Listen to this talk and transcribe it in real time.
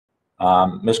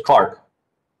Ms. Clark.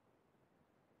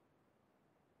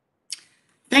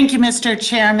 Thank you, Mr.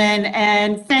 Chairman,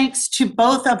 and thanks to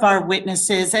both of our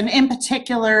witnesses, and in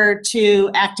particular to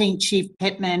Acting Chief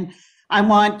Pittman. I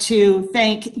want to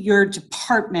thank your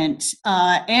department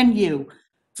and you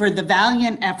for the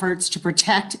valiant efforts to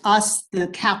protect us, the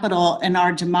Capitol, and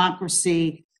our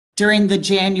democracy during the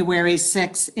January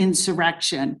 6th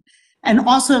insurrection, and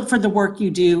also for the work you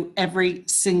do every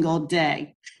single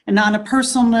day. And on a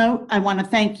personal note, I want to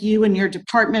thank you and your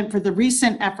department for the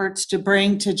recent efforts to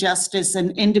bring to justice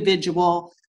an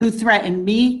individual who threatened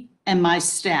me and my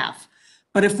staff.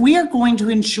 But if we are going to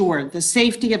ensure the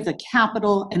safety of the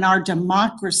Capitol and our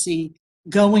democracy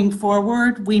going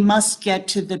forward, we must get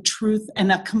to the truth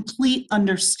and a complete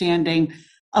understanding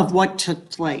of what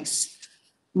took place.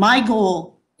 My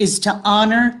goal is to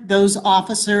honor those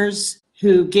officers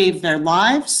who gave their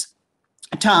lives,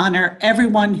 to honor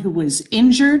everyone who was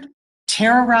injured,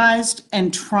 terrorized,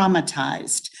 and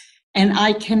traumatized. And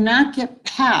I cannot get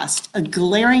past a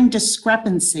glaring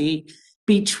discrepancy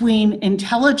between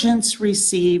intelligence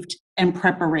received and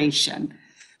preparation.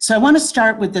 So I want to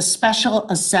start with the special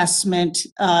assessment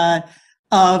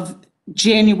of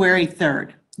January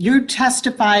 3rd. You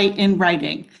testify in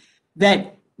writing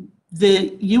that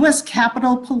the U.S.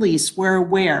 Capitol Police were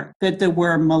aware that there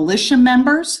were militia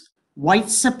members, white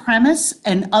supremacists,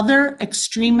 and other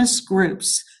extremist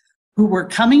groups who were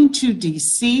coming to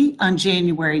D.C. on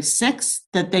January 6th,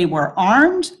 that they were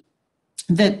armed,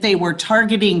 that they were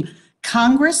targeting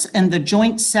Congress and the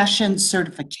joint session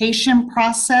certification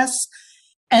process,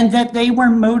 and that they were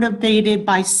motivated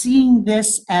by seeing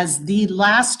this as the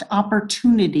last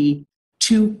opportunity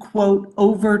to, quote,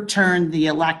 overturn the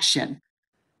election.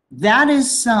 That is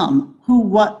some who,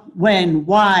 what, when,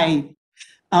 why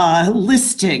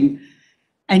listing.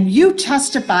 And you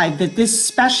testified that this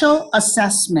special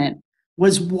assessment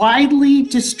was widely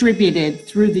distributed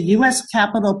through the U.S.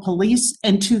 Capitol Police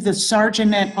and to the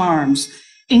Sergeant at Arms,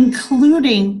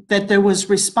 including that there was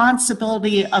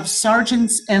responsibility of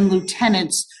sergeants and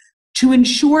lieutenants to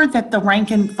ensure that the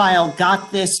rank and file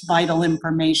got this vital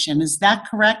information. Is that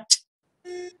correct?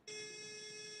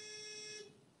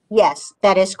 Yes,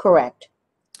 that is correct.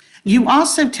 You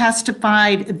also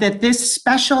testified that this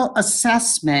special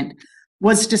assessment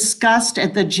was discussed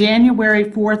at the January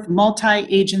 4th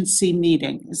multi-agency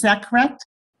meeting. Is that correct?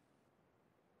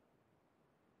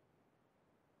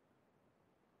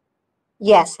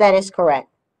 Yes, that is correct.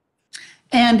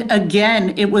 And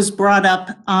again, it was brought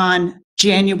up on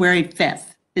January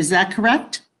 5th. Is that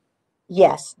correct?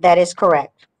 Yes, that is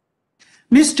correct.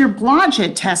 Mr.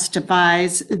 Blodgett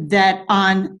testifies that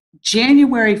on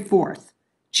January 4th,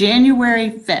 January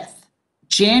 5th,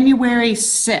 January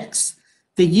 6th,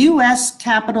 the U.S.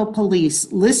 Capitol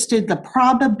Police listed the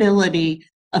probability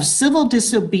of civil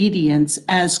disobedience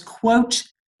as, quote,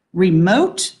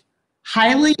 remote,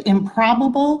 highly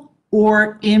improbable,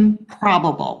 or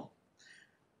improbable.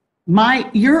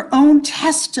 Your own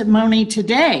testimony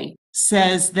today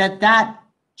says that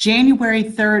January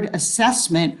 3rd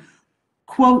assessment,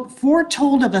 quote,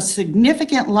 foretold of a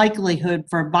significant likelihood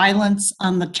for violence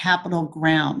on the Capitol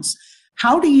grounds.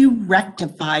 How do you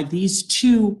rectify these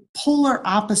two polar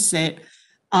opposite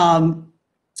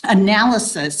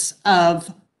analysis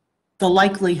of the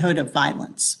likelihood of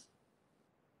violence?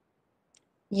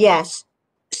 Yes.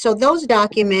 So those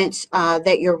documents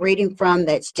that you're reading from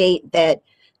that state that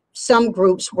some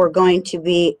groups were going to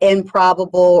be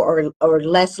improbable or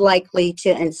less likely to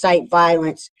incite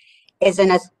violence is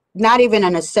not even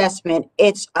an assessment.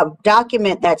 It's a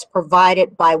document that's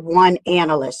provided by one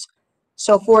analyst.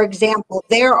 So for example,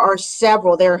 there are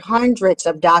hundreds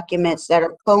of documents that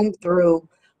are combed through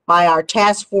by our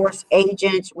task force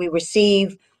agents. We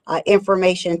receive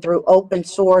information through open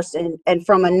source and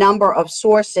from a number of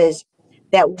sources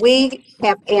that we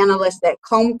have analysts that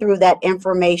comb through that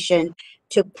information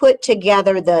to put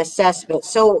together the assessment.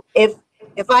 So if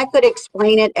I could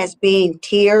explain it as being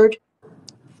tiered,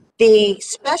 the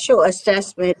special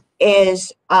assessment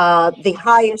is the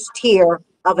highest tier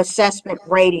of assessment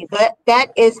rating.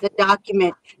 That is the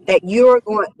document that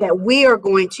we are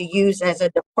going to use as a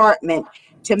department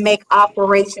to make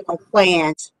operational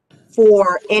plans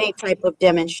for any type of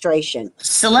demonstration.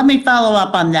 So let me follow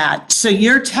up on that. So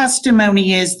your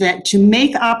testimony is that to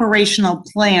make operational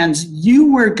plans,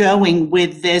 you were going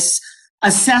with this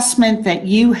assessment that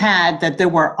you had that there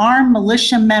were armed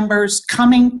militia members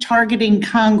coming, targeting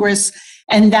Congress,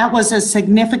 and that was a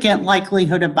significant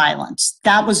likelihood of violence.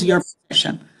 That was your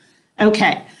position.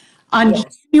 Okay. On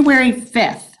January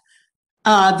 5th,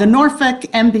 the Norfolk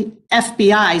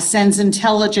FBI sends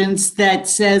intelligence that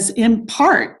says, in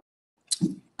part,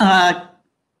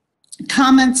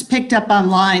 comments picked up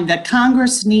online that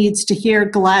Congress needs to hear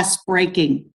glass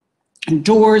breaking and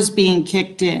doors being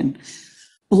kicked in,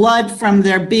 blood from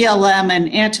their BLM and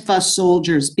Antifa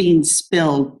soldiers being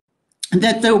spilled,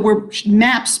 that there were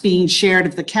maps being shared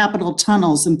of the Capitol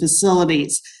tunnels and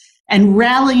facilities, and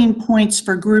rallying points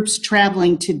for groups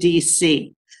traveling to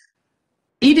DC.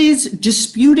 It is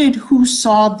disputed who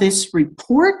saw this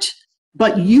report,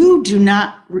 but you do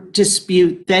not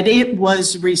dispute that it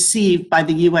was received by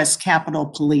the U.S. Capitol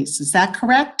Police. Is that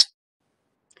correct?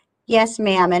 Yes,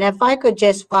 ma'am. And if I could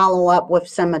just follow up with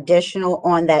some additional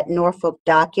on that Norfolk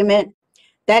document.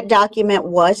 That document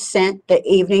was sent the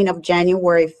evening of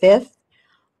January 5th.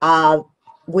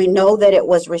 We know that it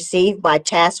was received by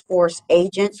task force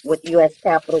agents with U.S.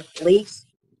 Capitol Police.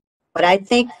 But I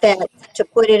think that to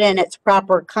put it in its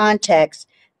proper context,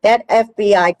 that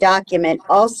FBI document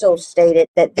also stated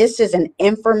that this is an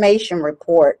information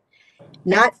report,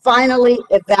 not finally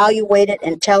evaluated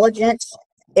intelligence.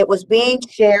 It was being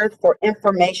shared for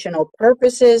informational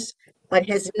purposes, but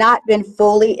has not been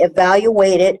fully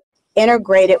evaluated,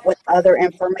 integrated with other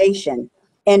information,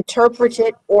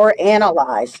 interpreted, or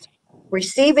analyzed.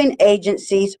 Receiving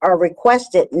agencies are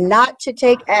requested not to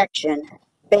take action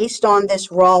based on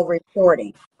this raw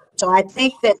reporting. So I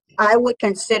think that I would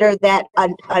consider that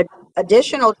an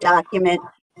additional document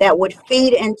that would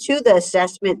feed into the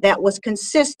assessment that was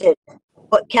consistent,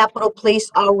 what Capitol Police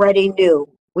already knew.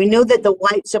 We knew that the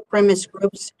white supremacist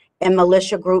groups and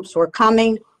militia groups were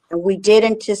coming, and we did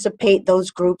anticipate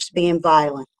those groups being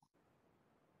violent.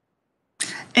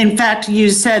 In fact, you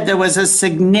said there was a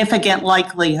significant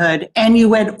likelihood, and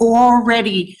you had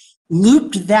already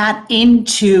looped that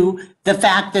into the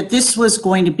fact that this was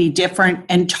going to be different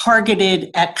and targeted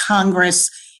at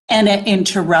Congress and at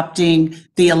interrupting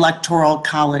the Electoral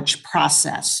College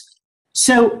process.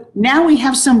 So now we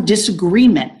have some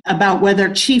disagreement about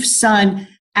whether Chief Son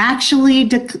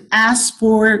actually asked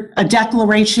for a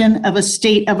declaration of a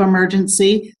state of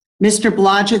emergency. Mr.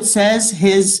 Blodgett says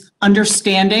his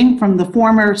understanding from the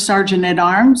former Sergeant at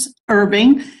Arms,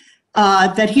 Irving,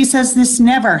 that he says this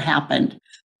never happened.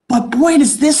 But boy,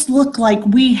 does this look like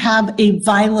we have a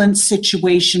violent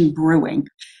situation brewing.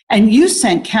 And you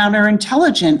sent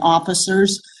counterintelligence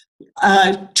officers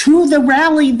to the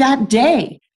rally that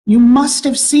day. You must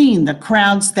have seen the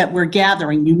crowds that were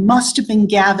gathering. You must have been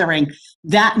gathering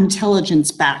that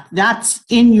intelligence back. That's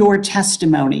in your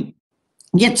testimony.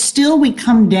 Yet still we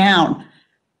come down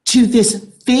to this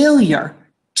failure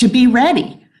to be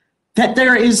ready. That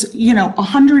there is,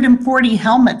 140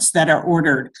 helmets that are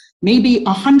ordered. Maybe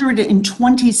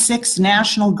 126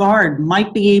 National Guard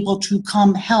might be able to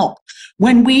come help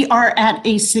when we are at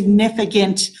a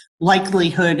significant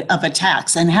likelihood of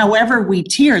attacks. And however we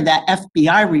tier that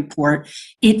FBI report,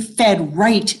 it fed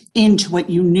right into what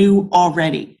you knew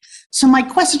already. So my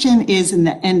question is in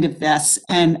the end of this,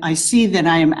 and I see that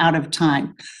I am out of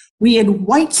time. We had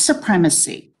white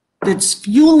supremacy that's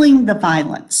fueling the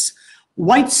violence.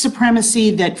 White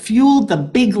supremacy that fueled the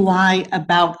big lie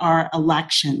about our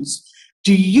elections.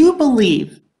 Do you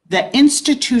believe that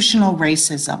institutional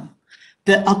racism,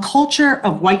 a culture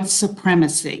of white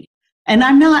supremacy, and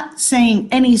I'm not saying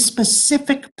any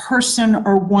specific person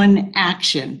or one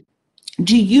action,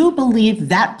 do you believe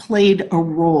that played a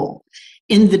role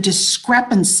in the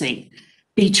discrepancy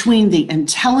between the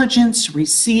intelligence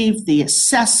received, the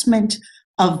assessment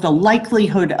of the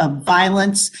likelihood of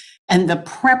violence, and the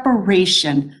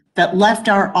preparation that left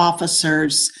our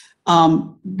officers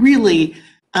really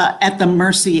at the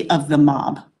mercy of the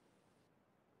mob?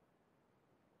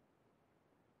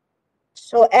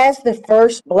 So as the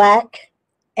first Black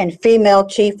and female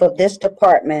chief of this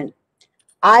department,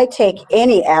 I take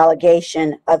any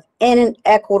allegation of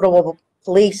inequitable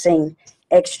policing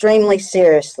extremely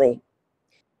seriously.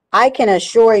 I can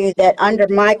assure you that under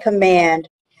my command,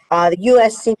 the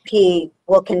USCP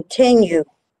will continue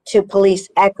to police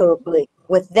equitably.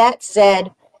 With that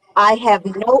said, I have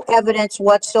no evidence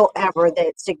whatsoever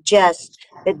that suggests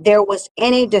that there was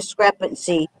any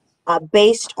discrepancy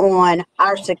based on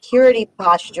our security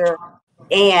posture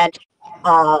and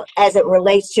as it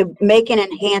relates to making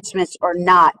enhancements or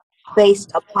not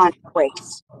based upon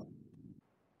race.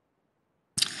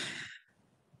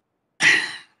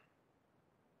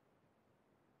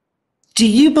 Do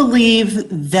you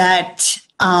believe that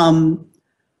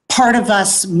part of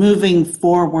us moving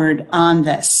forward on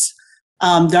this,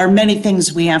 there are many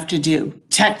things we have to do,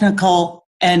 technical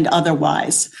and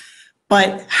otherwise,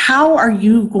 but how are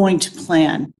you going to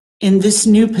plan in this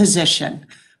new position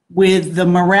with the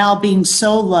morale being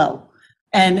so low,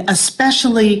 and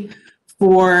especially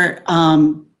for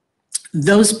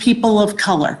those people of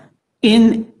color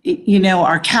in,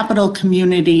 our Capitol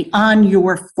community on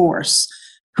your force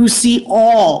who see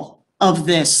all of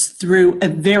this through a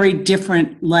very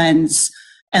different lens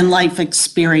and life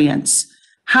experience.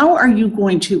 How are you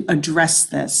going to address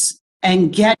this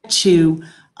and get to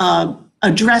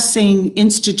addressing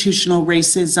institutional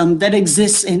racism that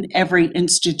exists in every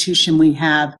institution we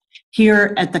have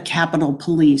here at the Capitol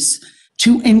Police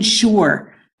to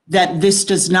ensure that this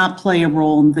does not play a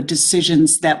role in the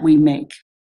decisions that we make?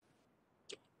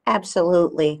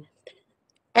 Absolutely.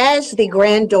 As the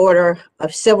granddaughter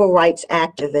of civil rights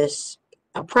activists,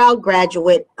 a proud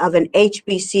graduate of an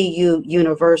HBCU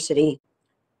university,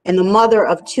 and the mother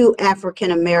of 2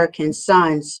 African-American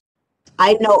sons,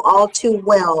 I know all too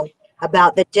well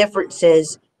about the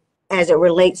differences as it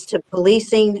relates to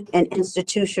policing and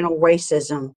institutional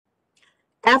racism.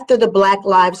 After the Black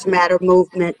Lives Matter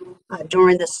movement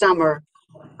during the summer,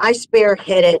 I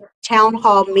spearheaded town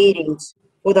hall meetings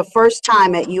for the first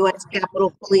time at U.S.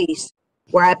 Capitol Police,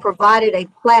 where I provided a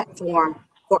platform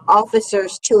for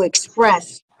officers to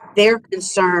express their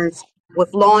concerns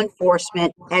with law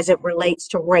enforcement as it relates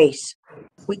to race.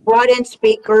 We brought in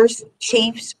speakers,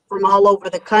 chiefs from all over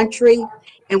the country,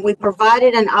 and we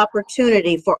provided an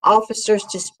opportunity for officers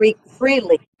to speak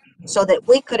freely so that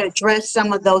we could address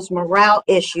some of those morale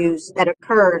issues that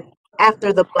occurred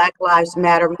after the Black Lives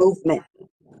Matter movement.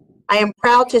 I am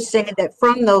proud to say that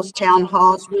from those town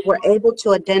halls, we were able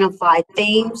to identify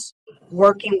themes,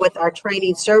 working with our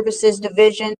training services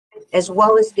division, as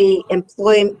well as the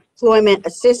employment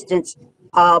assistance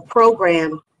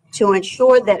program, to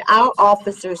ensure that our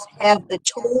officers have the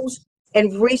tools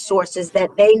and resources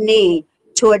that they need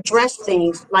to address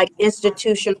things like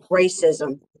institutional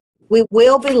racism. We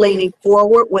will be leaning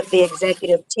forward with the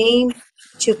executive team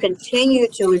to continue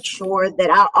to ensure that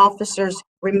our officers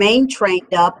remain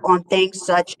trained up on things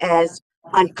such as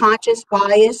unconscious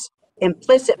bias,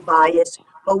 implicit bias,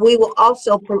 but we will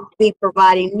also be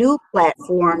providing new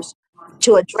platforms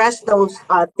to address those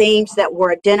themes that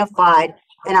were identified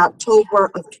in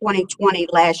October of 2020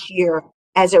 last year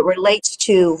as it relates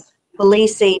to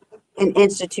policing and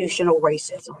institutional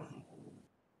racism.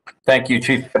 Thank you,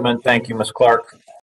 Chief Pittman. Thank you, Ms. Clark.